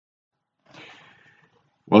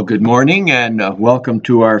Well, good morning and welcome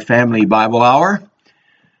to our Family Bible Hour.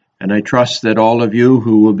 And I trust that all of you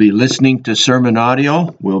who will be listening to sermon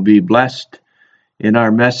audio will be blessed in our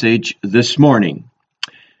message this morning.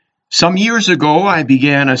 Some years ago, I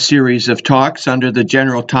began a series of talks under the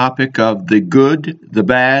general topic of the good, the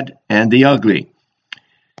bad, and the ugly.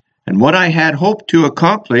 And what I had hoped to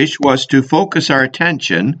accomplish was to focus our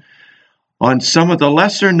attention on some of the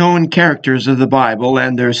lesser-known characters of the Bible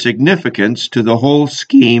and their significance to the whole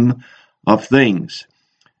scheme of things.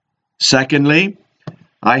 Secondly,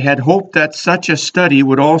 I had hoped that such a study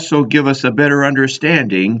would also give us a better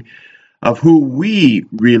understanding of who we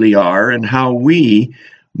really are and how we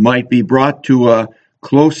might be brought to a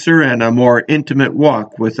closer and a more intimate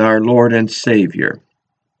walk with our Lord and Savior.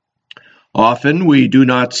 Often we do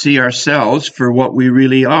not see ourselves for what we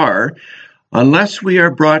really are, unless we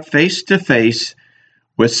are brought face to face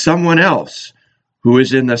with someone else who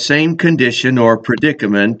is in the same condition or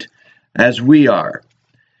predicament as we are.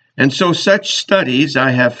 And so such studies,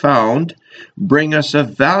 I have found, bring us a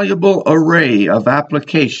valuable array of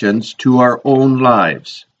applications to our own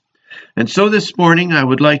lives. And so this morning I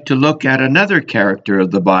would like to look at another character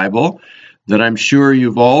of the Bible that I'm sure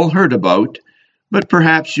you've all heard about, but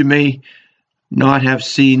perhaps you may not have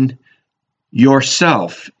seen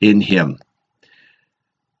yourself in him.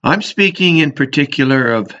 I'm speaking in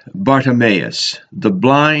particular of Bartimaeus, the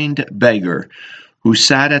blind beggar who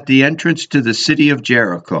sat at the entrance to the city of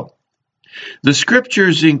Jericho. The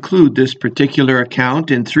scriptures include this particular account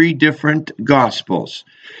in three different Gospels.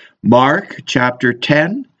 Mark chapter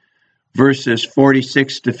 10, verses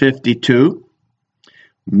 46 to 52.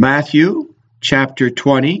 Matthew chapter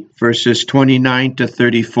 20, verses 29 to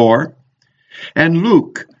 34. And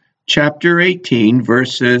Luke chapter 18,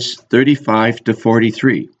 verses 35 to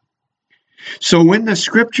 43. So when the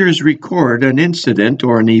scriptures record an incident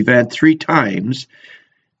or an event three times,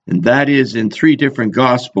 and that is in three different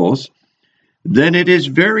gospels, then it is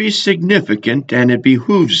very significant and it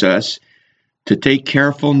behooves us to take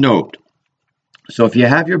careful note. So if you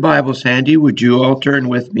have your Bibles handy, would you all turn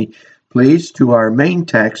with me, please, to our main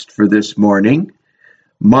text for this morning,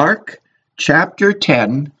 Mark chapter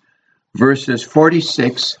 10, verses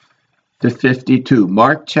 46 to 52.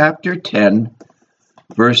 Mark chapter 10,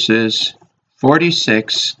 verses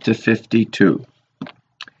 46 to 52.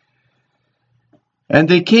 And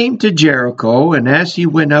they came to Jericho, and as he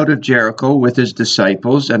went out of Jericho with his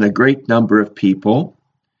disciples and a great number of people,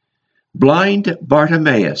 blind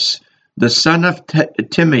Bartimaeus, the son of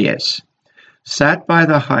Timaeus, sat by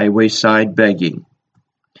the highway side begging.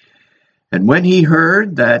 And when he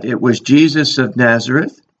heard that it was Jesus of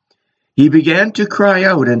Nazareth, he began to cry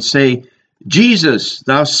out and say, Jesus,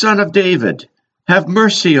 thou son of David, have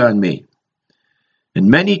mercy on me. And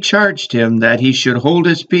many charged him that he should hold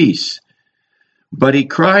his peace. But he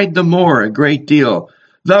cried the more a great deal,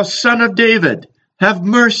 Thou son of David, have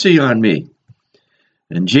mercy on me.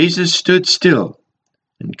 And Jesus stood still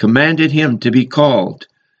and commanded him to be called.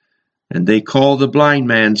 And they called the blind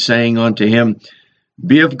man, saying unto him,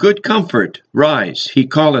 Be of good comfort, rise, he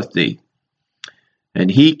calleth thee. And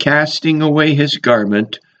he, casting away his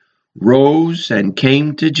garment, rose and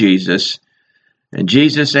came to Jesus. And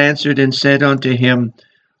Jesus answered and said unto him,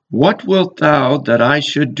 What wilt thou that I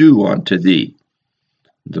should do unto thee?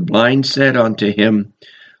 The blind said unto him,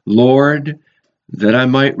 Lord, that I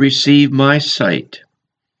might receive my sight.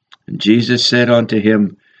 And Jesus said unto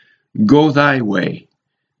him, Go thy way,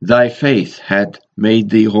 thy faith hath made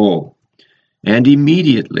thee whole. And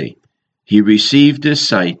immediately he received his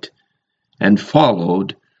sight, and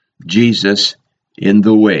followed Jesus in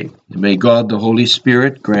the way. May God the Holy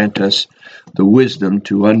Spirit grant us the wisdom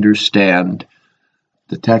to understand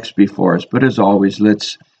the text before us. But as always,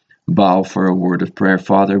 let's bow for a word of prayer.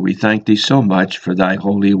 Father, we thank thee so much for thy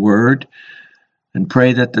holy word, and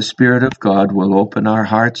pray that the Spirit of God will open our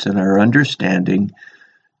hearts and our understanding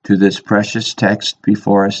to this precious text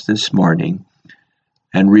before us this morning,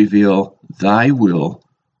 and reveal thy will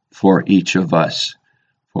for each of us.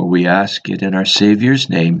 For we ask it in our Savior's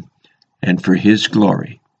name and for his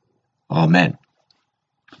glory. Amen.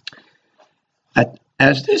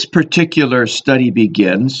 As this particular study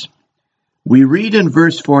begins, we read in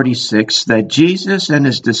verse 46 that Jesus and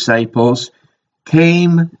his disciples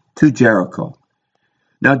came to Jericho.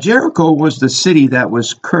 Now, Jericho was the city that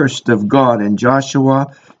was cursed of God in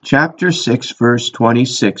Joshua chapter 6, verse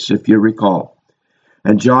 26, if you recall.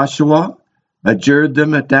 And Joshua adjured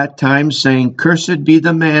them at that time, saying, Cursed be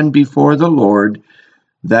the man before the Lord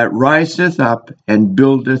that riseth up and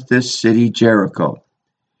buildeth this city Jericho.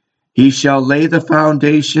 He shall lay the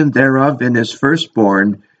foundation thereof in his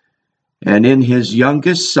firstborn, and in his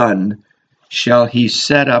youngest son shall he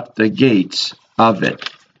set up the gates of it.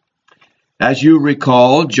 As you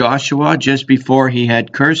recall, Joshua, just before he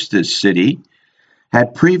had cursed this city,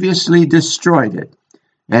 had previously destroyed it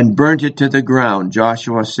and burnt it to the ground,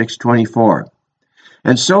 Joshua 6:24.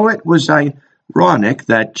 And so it was ironic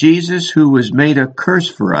that Jesus, who was made a curse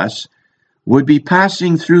for us, would be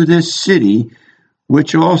passing through this city,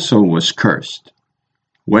 which also was cursed.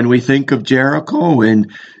 When we think of Jericho in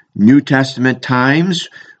New Testament times,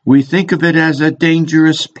 we think of it as a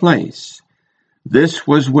dangerous place. This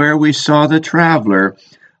was where we saw the traveler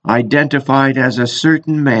identified as a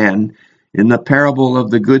certain man in the parable of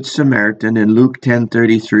the Good Samaritan in Luke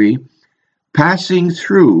 10:33, passing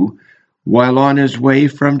through while on his way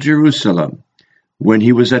from Jerusalem, when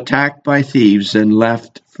he was attacked by thieves and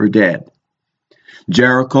left for dead.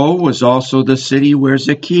 Jericho was also the city where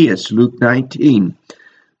Zacchaeus, Luke 19,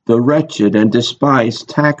 the wretched and despised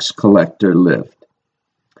tax collector, lived.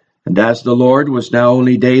 And as the Lord was now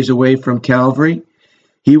only days away from Calvary,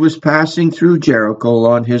 he was passing through Jericho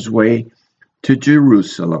on his way to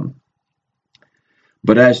Jerusalem.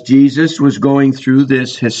 But as Jesus was going through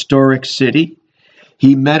this historic city,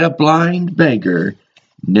 he met a blind beggar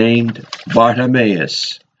named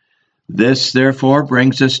Bartimaeus. This, therefore,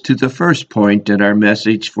 brings us to the first point in our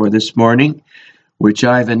message for this morning, which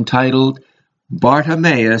I've entitled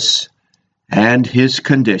Bartimaeus and His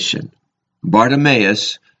Condition.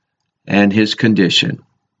 Bartimaeus and his condition.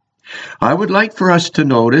 I would like for us to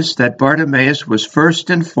notice that Bartimaeus was first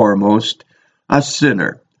and foremost a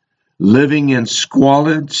sinner, living in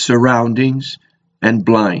squalid surroundings and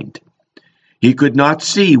blind. He could not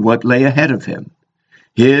see what lay ahead of him.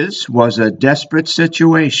 His was a desperate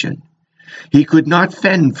situation. He could not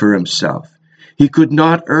fend for himself. He could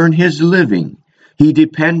not earn his living. He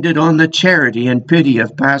depended on the charity and pity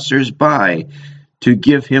of passers-by to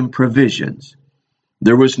give him provisions.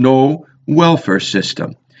 There was no welfare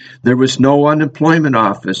system. There was no unemployment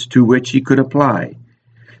office to which he could apply.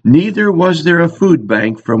 Neither was there a food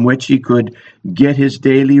bank from which he could get his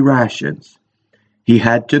daily rations. He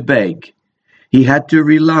had to beg. He had to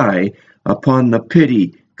rely upon the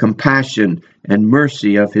pity, compassion, and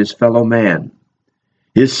mercy of his fellow man.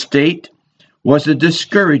 His state was a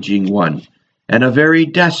discouraging one and a very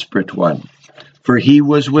desperate one, for he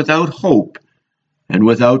was without hope and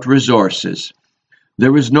without resources.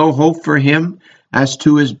 There was no hope for him as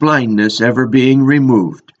to his blindness ever being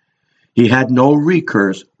removed. He had no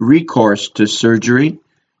recourse to surgery,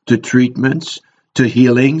 to treatments, to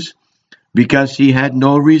healings, because he had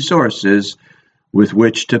no resources with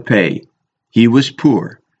which to pay. He was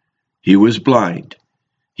poor. He was blind.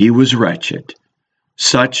 He was wretched.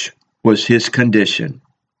 Such was his condition.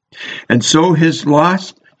 And so his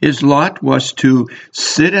lot was to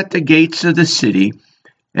sit at the gates of the city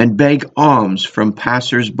and beg alms from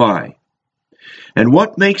passers-by. And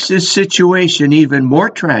what makes this situation even more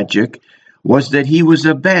tragic was that he was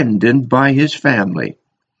abandoned by his family.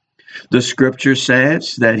 The scripture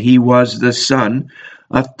says that he was the son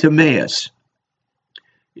of Timaeus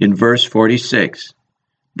in verse 46.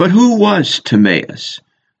 But who was Timaeus?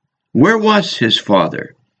 Where was his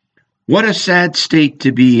father? What a sad state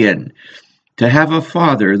to be in, to have a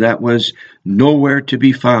father that was nowhere to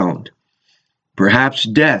be found. Perhaps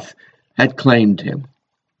death had claimed him.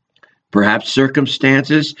 Perhaps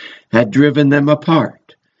circumstances had driven them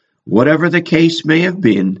apart. Whatever the case may have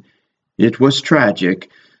been, it was tragic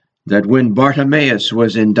that when Bartimaeus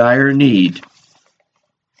was in dire need,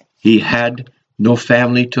 he had no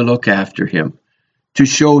family to look after him, to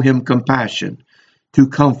show him compassion, to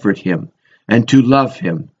comfort him, and to love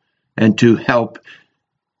him, and to help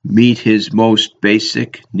meet his most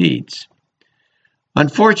basic needs.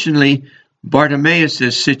 Unfortunately,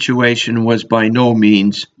 Bartimaeus' situation was by no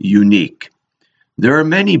means unique. There are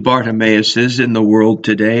many Bartimaeuses in the world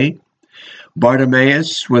today.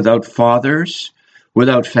 Bartimaeus without fathers,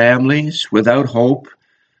 without families, without hope,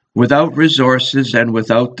 without resources, and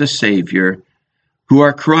without the Savior, who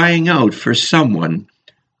are crying out for someone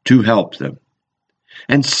to help them.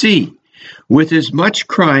 And see, with as much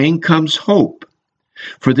crying comes hope,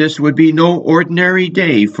 for this would be no ordinary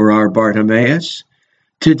day for our Bartimaeus.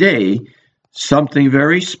 Today, something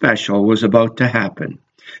very special was about to happen.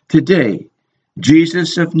 Today,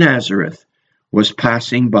 Jesus of Nazareth was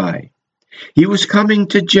passing by. He was coming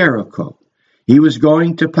to Jericho. He was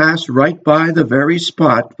going to pass right by the very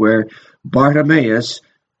spot where Bartimaeus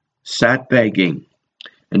sat begging.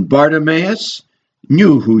 And Bartimaeus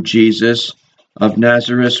knew who Jesus of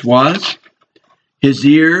Nazareth was. His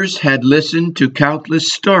ears had listened to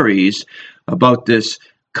countless stories about this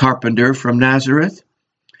carpenter from Nazareth.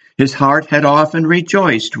 His heart had often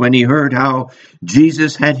rejoiced when he heard how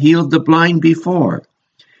Jesus had healed the blind before,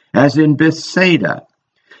 as in Bethsaida,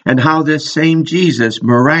 and how this same Jesus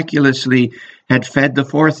miraculously had fed the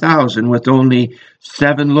 4,000 with only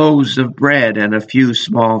 7 loaves of bread and a few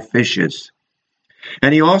small fishes.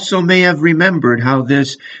 And he also may have remembered how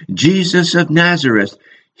this Jesus of Nazareth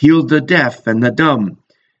healed the deaf and the dumb,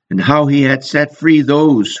 and how he had set free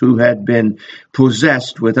those who had been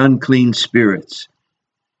possessed with unclean spirits.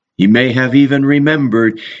 He may have even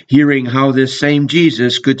remembered hearing how this same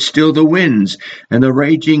Jesus could still the winds and the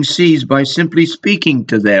raging seas by simply speaking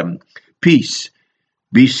to them, "Peace,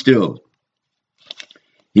 be still."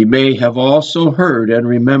 He may have also heard and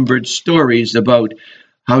remembered stories about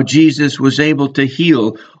how Jesus was able to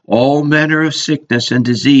heal all manner of sickness and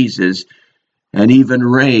diseases, and even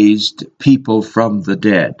raised people from the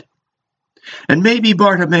dead. And maybe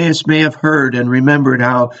Bartimaeus may have heard and remembered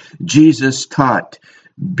how Jesus taught,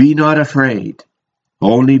 "Be not afraid,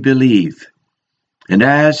 only believe." And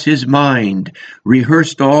as his mind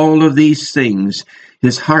rehearsed all of these things,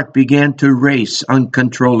 his heart began to race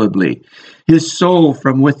uncontrollably. His soul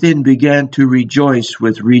from within began to rejoice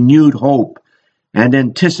with renewed hope and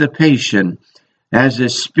anticipation as the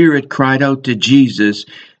Spirit cried out to Jesus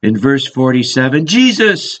in verse 47,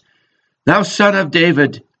 "Jesus, thou Son of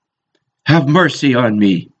David, have mercy on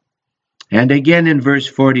me." And again in verse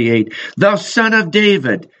 48, "Thou Son of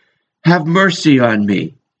David, have mercy on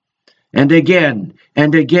me." And again,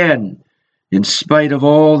 in spite of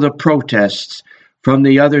all the protests from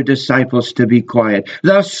the other disciples to be quiet,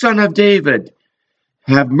 "Thou Son of David,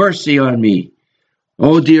 have mercy on me."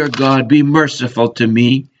 Oh, dear God, be merciful to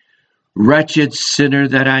me, wretched sinner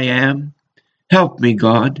that I am. Help me,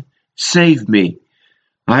 God, save me.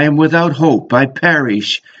 I am without hope, I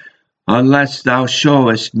perish, unless thou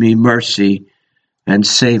showest me mercy and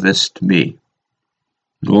savest me.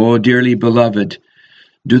 Oh, dearly beloved,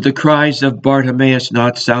 do the cries of Bartimaeus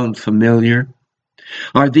not sound familiar?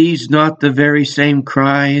 Are these not the very same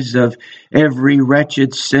cries of every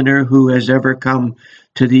wretched sinner who has ever come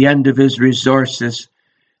to the end of his resources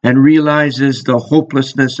and realizes the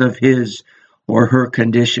hopelessness of his or her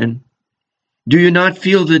condition? Do you not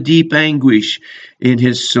feel the deep anguish in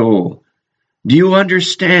his soul? Do you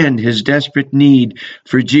understand his desperate need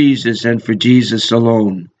for Jesus and for Jesus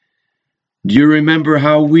alone? Do you remember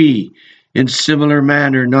how we, in similar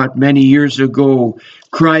manner, not many years ago,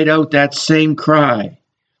 cried out that same cry?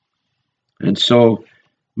 And so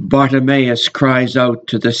Bartimaeus cries out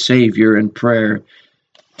to the Savior in prayer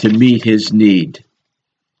to meet his need.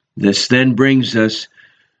 This then brings us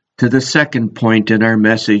to the second point in our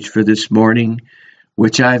message for this morning,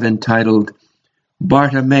 which I've entitled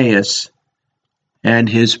Bartimaeus and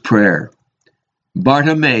his prayer.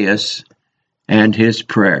 Bartimaeus and his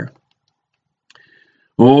prayer.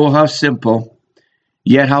 Oh, how simple,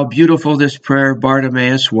 yet how beautiful this prayer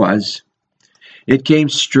Bartimaeus was. It came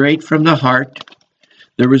straight from the heart.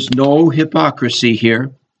 There was no hypocrisy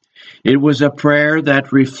here. It was a prayer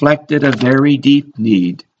that reflected a very deep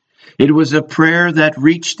need. It was a prayer that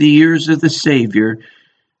reached the ears of the Savior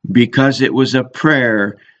because it was a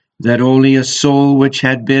prayer that only a soul which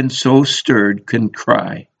had been so stirred can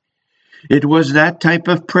cry. It was that type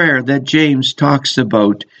of prayer that James talks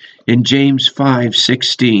about in James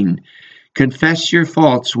 5:16. "Confess your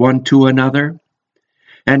faults one to another,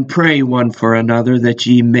 and pray one for another that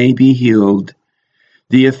ye may be healed.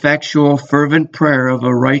 The effectual fervent prayer of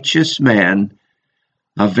a righteous man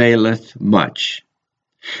availeth much."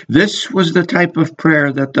 This was the type of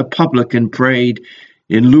prayer that the publican prayed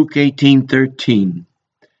in Luke 18:13.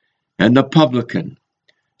 And the publican,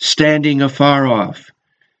 standing afar off,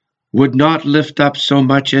 would not lift up so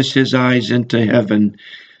much as his eyes into heaven,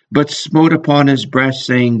 but smote upon his breast,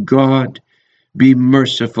 saying, "God, be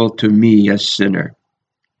merciful to me, a sinner."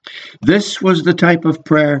 This was the type of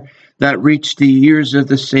prayer that reached the ears of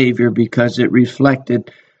the Savior because it reflected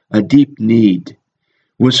a deep need,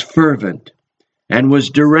 was fervent, and was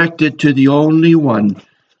directed to the only one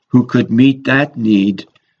who could meet that need,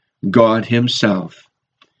 God himself.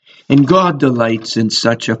 And God delights in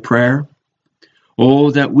such a prayer.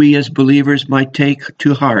 Oh, that we as believers might take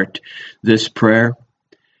to heart this prayer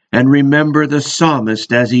and remember the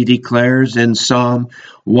psalmist as he declares in Psalm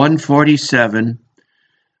 147,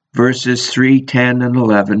 verses 3, 10, and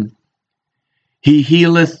 11, "He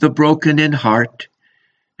healeth the broken in heart,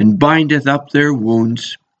 and bindeth up their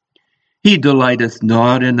wounds. He delighteth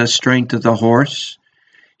not in the strength of the horse.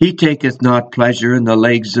 He taketh not pleasure in the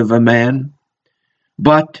legs of a man.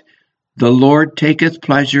 But the Lord taketh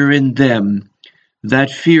pleasure in them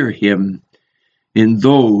that fear him, in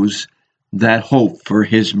those that hope for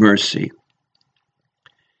his mercy."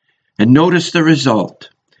 And notice the result.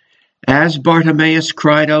 As Bartimaeus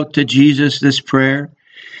cried out to Jesus this prayer,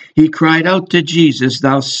 he cried out to Jesus,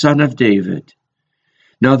 "Thou Son of David."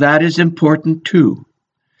 Now that is important too.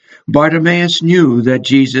 Bartimaeus knew that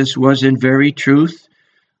Jesus was in very truth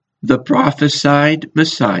the prophesied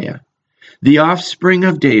Messiah, the offspring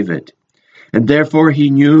of David, and therefore he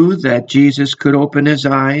knew that Jesus could open his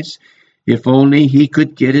eyes if only he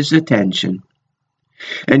could get his attention.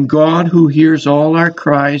 And God, who hears all our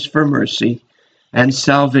cries for mercy and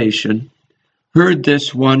salvation, heard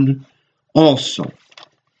this one also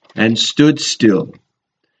and stood still.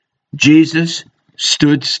 Jesus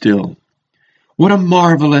stood still. What a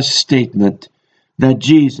marvelous statement that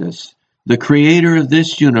Jesus, the creator of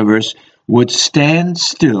this universe, would stand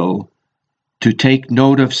still to take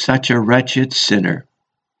note of such a wretched sinner.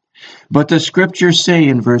 But the scriptures say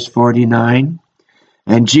in verse 49,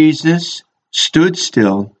 "And Jesus stood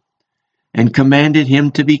still and commanded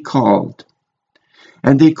him to be called.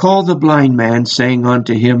 And they called the blind man, saying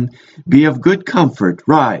unto him, Be of good comfort,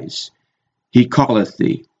 rise, he calleth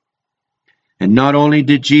thee." And not only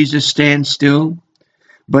did Jesus stand still,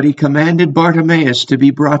 but he commanded Bartimaeus to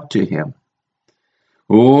be brought to him.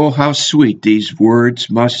 Oh, how sweet these words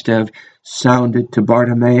must have sounded to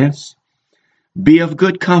Bartimaeus. "Be of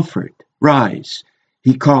good comfort, rise,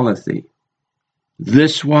 he calleth thee."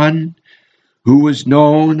 This one, who was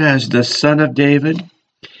known as the Son of David,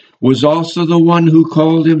 was also the one who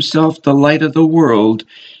called himself the light of the world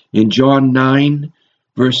in John 9,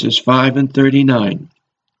 verses 5 and 39.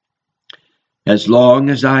 "As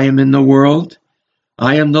long as I am in the world,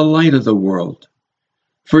 I am the light of the world.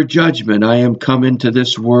 For judgment I am come into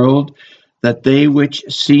this world, that they which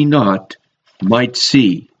see not might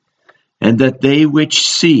see, and that they which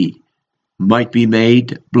see might be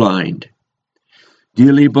made blind."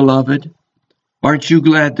 Dearly beloved, aren't you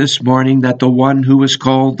glad this morning that the one who is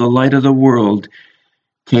called the light of the world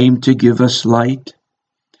came to give us light?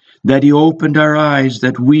 That he opened our eyes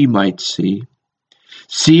that we might see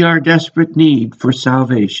our desperate need for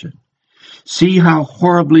salvation. See how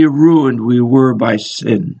horribly ruined we were by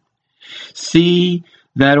sin. See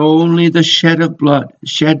that only the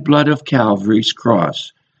shed blood of Calvary's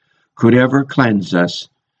cross could ever cleanse us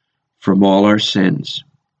from all our sins.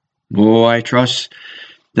 Oh, I trust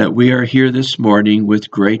that we are here this morning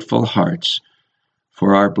with grateful hearts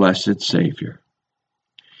for our blessed Savior.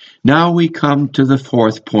 Now we come to the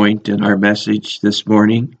fourth point in our message this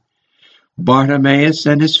morning, Bartimaeus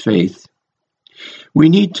and his faith. We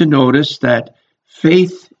need to notice that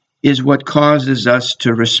faith is what causes us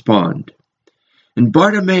to respond. And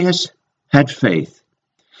Bartimaeus had faith.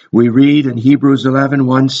 We read in Hebrews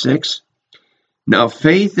 11:1-6, "Now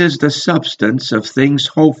faith is the substance of things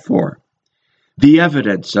hoped for, the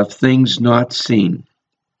evidence of things not seen.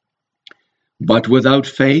 But without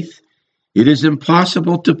faith it is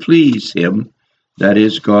impossible to please him," that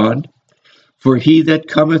is God. "For he that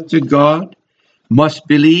cometh to God must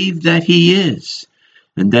believe that he is,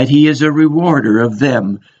 and that he is a rewarder of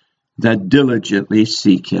them that diligently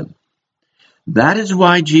seek him." That is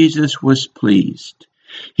why Jesus was pleased.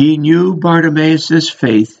 He knew Bartimaeus'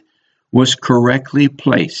 faith was correctly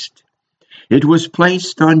placed. It was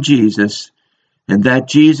placed on Jesus, and that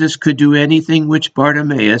Jesus could do anything which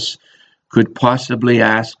Bartimaeus could possibly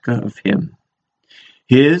ask of him.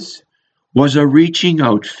 His was a reaching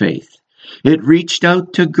out faith. It reached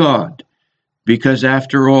out to God, because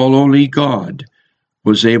after all, only God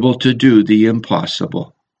was able to do the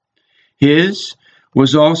impossible. His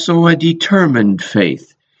was also a determined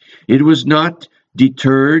faith. It was not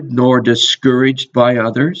deterred nor discouraged by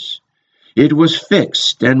others. It was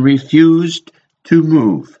fixed and refused to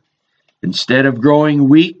move. Instead of growing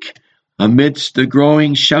weak amidst the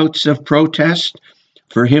growing shouts of protest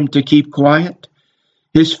for him to keep quiet,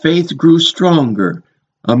 his faith grew stronger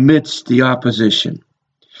amidst the opposition.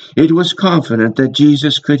 It was confident that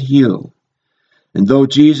Jesus could heal. And though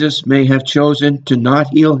Jesus may have chosen to not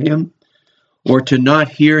heal him or to not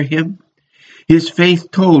hear him, his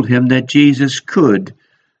faith told him that Jesus could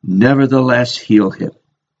nevertheless heal him.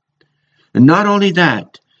 And not only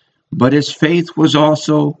that, but his faith was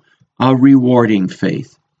also a rewarding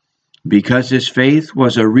faith. Because his faith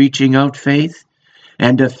was a reaching out faith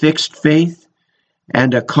and a fixed faith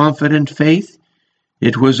and a confident faith,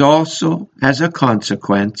 it was also, as a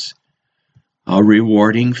consequence, a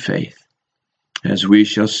rewarding faith, as we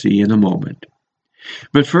shall see in a moment.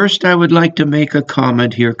 But first, I would like to make a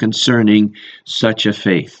comment here concerning such a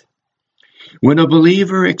faith. When a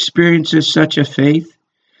believer experiences such a faith,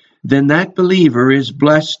 then that believer is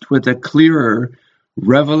blessed with a clearer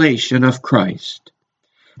revelation of Christ.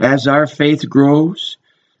 As our faith grows,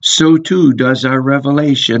 so too does our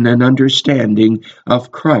revelation and understanding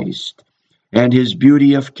of Christ and his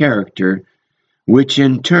beauty of character, which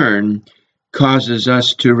in turn causes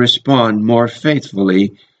us to respond more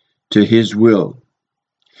faithfully to his will.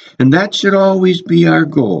 And that should always be our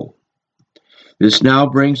goal. This now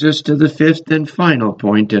brings us to the fifth and final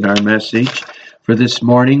point in our message for this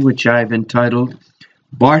morning, which I've entitled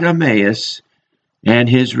Bartimaeus and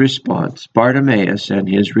his response. Bartimaeus and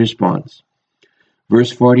his response.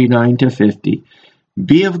 Verse 49 to 50.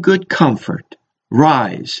 Be of good comfort,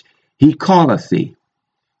 rise, he calleth thee.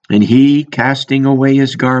 And he, casting away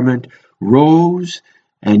his garment, rose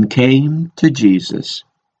and came to Jesus.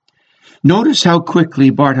 Notice how quickly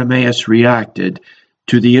Bartimaeus reacted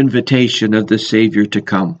to the invitation of the Savior to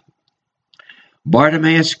come.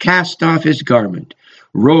 Bartimaeus cast off his garment,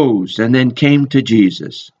 rose, and then came to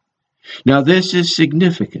Jesus. Now this is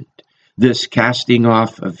significant, this casting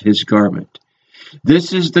off of his garment.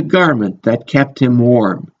 This is the garment that kept him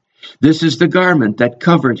warm. This is the garment that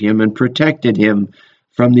covered him and protected him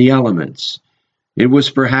from the elements. It was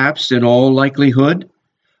perhaps, in all likelihood,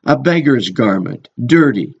 a beggar's garment,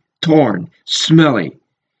 dirty, torn, smelly.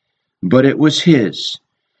 But it was his.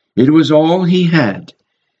 It was all he had.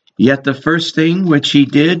 Yet the first thing which he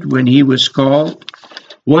did when he was called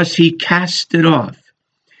was he cast it off.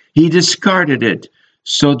 He discarded it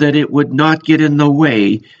so that it would not get in the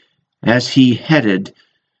way as he headed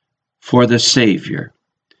for the Savior.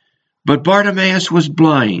 But Bartimaeus was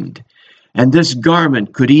blind, and this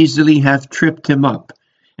garment could easily have tripped him up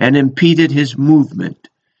and impeded his movement.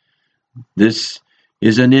 This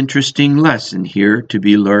is an interesting lesson here to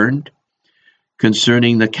be learned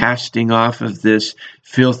concerning the casting off of this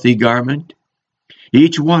filthy garment.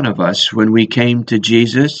 Each one of us, when we came to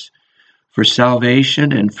Jesus for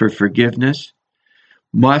salvation and for forgiveness,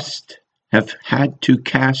 must have had to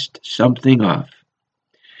cast something off.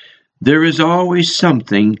 There is always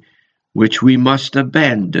something which we must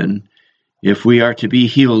abandon if we are to be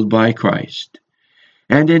healed by Christ.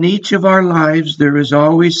 And in each of our lives there is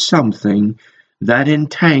always something that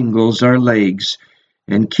entangles our legs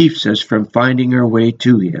and keeps us from finding our way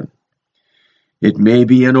to him. It may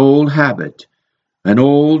be an old habit, an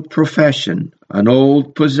old profession, an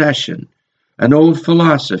old possession, an old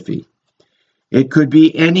philosophy. It could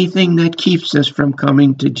be anything that keeps us from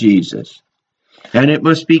coming to Jesus. And it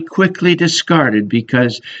must be quickly discarded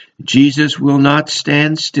because Jesus will not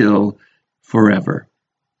stand still forever.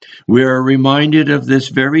 We are reminded of this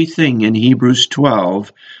very thing in Hebrews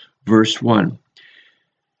 12, verse 1.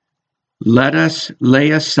 Let us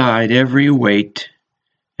lay aside every weight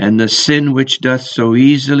and the sin which doth so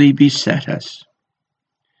easily beset us,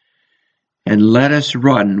 and let us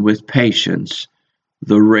run with patience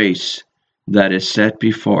the race that is set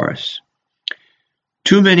before us.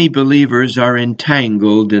 Too many believers are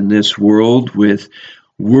entangled in this world with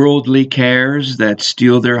worldly cares that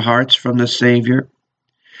steal their hearts from the Savior,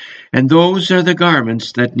 and those are the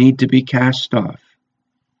garments that need to be cast off.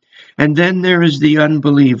 And then there is the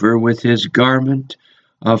unbeliever with his garment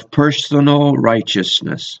of personal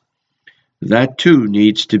righteousness. That too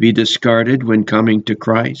needs to be discarded when coming to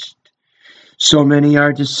Christ. So many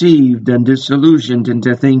are deceived and disillusioned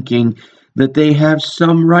into thinking that they have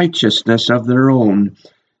some righteousness of their own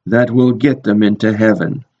that will get them into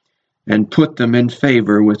heaven and put them in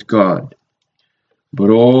favor with God. But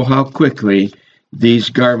oh, how quickly these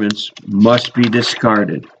garments must be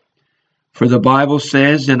discarded. For the Bible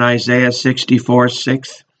says in Isaiah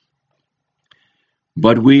 64:6,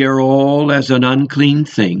 but we are all as an unclean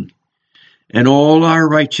thing, and all our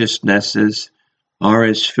righteousnesses are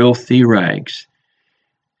as filthy rags.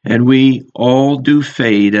 And we all do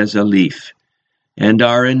fade as a leaf, and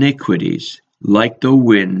our iniquities, like the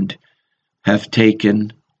wind, have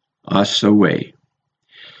taken us away.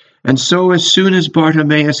 And so as soon as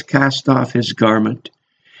Bartimaeus cast off his garment,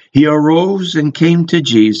 he arose and came to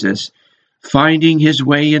Jesus, finding his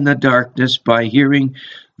way in the darkness by hearing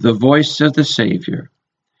the voice of the Savior.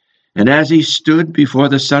 And as he stood before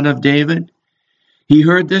the Son of David, he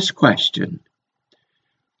heard this question,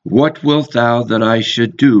 what wilt thou that I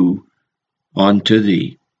should do unto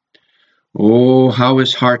thee? Oh, how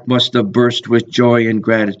his heart must have burst with joy and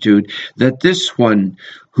gratitude that this one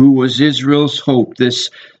who was Israel's hope, this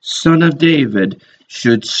Son of David,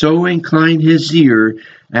 should so incline his ear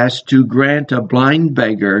as to grant a blind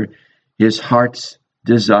beggar his heart's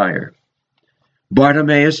desire.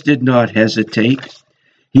 Bartimaeus did not hesitate.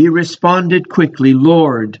 He responded quickly,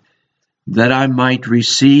 Lord, that I might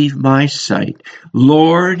receive my sight.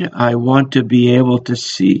 Lord, I want to be able to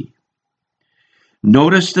see.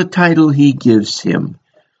 Notice the title he gives him,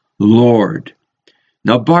 Lord.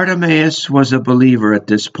 Now Bartimaeus was a believer at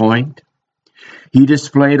this point. He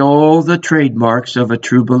displayed all the trademarks of a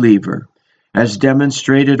true believer, as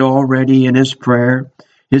demonstrated already in his prayer,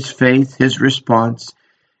 his faith, his response,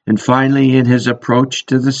 and finally in his approach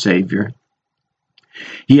to the Savior.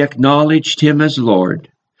 He acknowledged him as Lord.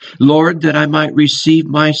 Lord, that I might receive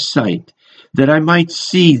my sight, that I might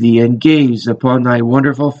see thee and gaze upon thy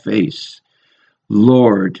wonderful face.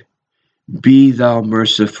 Lord, be thou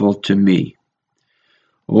merciful to me.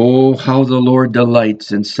 Oh, how the Lord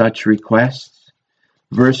delights in such requests.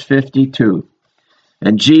 Verse 52,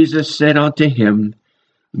 and Jesus said unto him,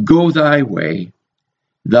 Go thy way,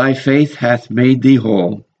 thy faith hath made thee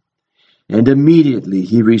whole. And immediately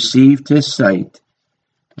he received his sight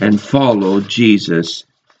and followed Jesus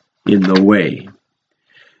in the way.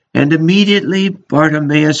 And immediately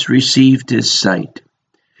Bartimaeus received his sight.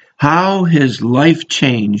 How his life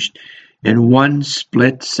changed in one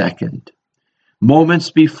split second.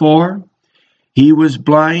 Moments before, he was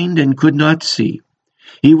blind and could not see.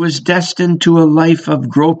 He was destined to a life of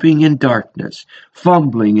groping in darkness,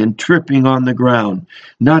 fumbling and tripping on the ground,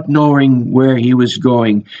 not knowing where he was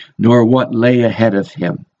going nor what lay ahead of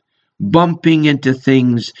him, bumping into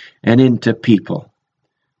things and into people.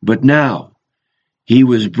 But now, he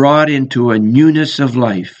was brought into a newness of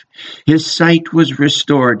life. His sight was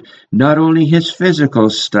restored, not only his physical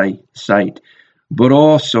sight, but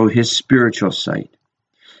also his spiritual sight.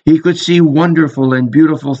 He could see wonderful and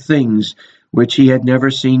beautiful things which he had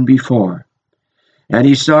never seen before. And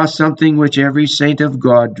he saw something which every saint of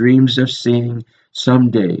God dreams of seeing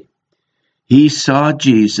someday. He saw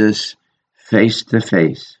Jesus face to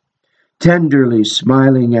face, tenderly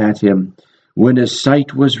smiling at him when his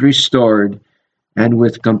sight was restored, and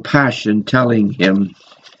with compassion telling him,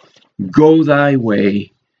 Go thy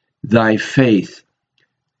way, thy faith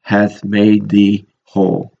hath made thee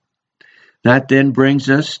whole. That then brings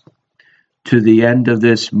us to the end of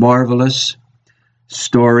this marvelous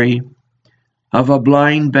story of a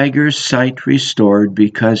blind beggar's sight restored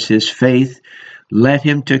because his faith led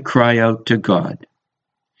him to cry out to God.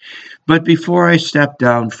 But before I step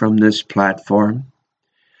down from this platform,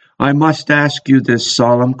 I must ask you this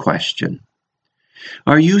solemn question.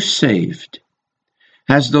 Are you saved?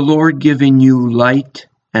 Has the Lord given you light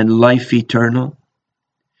and life eternal?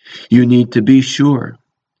 You need to be sure.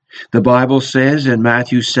 The Bible says in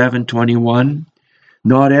Matthew 7:21,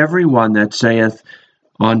 Not every one that saith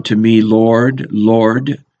unto me, Lord,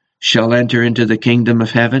 Lord, shall enter into the kingdom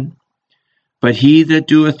of heaven, but he that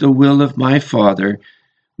doeth the will of my Father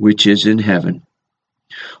which is in heaven.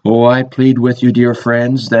 Oh, I plead with you, dear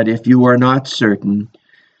friends, that if you are not certain,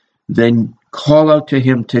 then call out to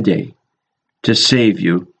him today to save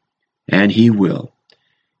you, and he will.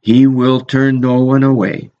 He will turn no one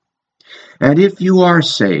away. And if you are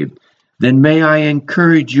saved, then may I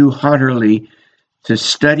encourage you heartily to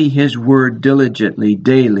study his word diligently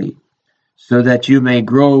daily, so that you may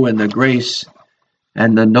grow in the grace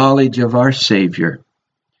and the knowledge of our Savior.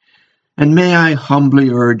 And may I humbly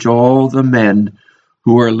urge all the men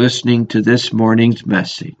who are listening to this morning's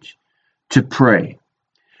message to pray.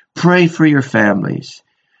 Pray for your families.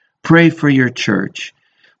 Pray for your church.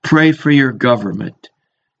 Pray for your government.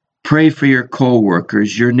 Pray for your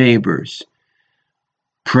co-workers, your neighbors.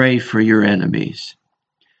 Pray for your enemies.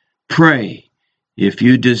 Pray if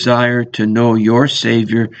you desire to know your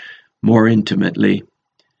Savior more intimately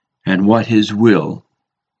and what his will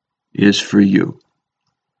is for you.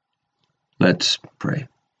 Let's pray.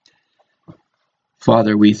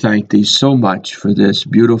 Father, we thank thee so much for this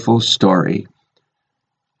beautiful story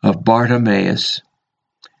of Bartimaeus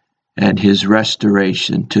and his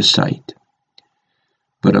restoration to sight.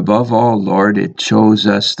 But above all, Lord, it shows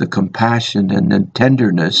us the compassion and the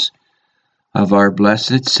tenderness of our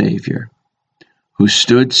blessed Savior, who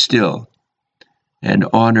stood still and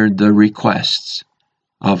honored the requests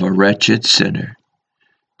of a wretched sinner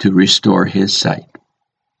to restore his sight.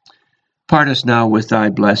 Part us now with thy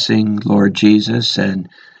blessing, Lord Jesus, and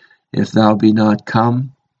if thou be not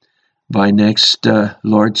come by next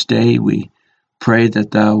Lord's Day, we pray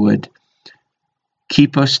that thou would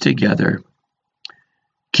keep us together,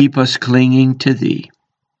 keep us clinging to thee,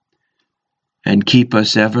 and keep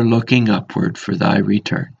us ever looking upward for thy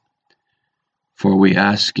return. For we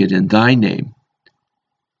ask it in thy name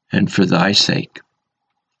and for thy sake.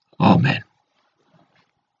 Amen.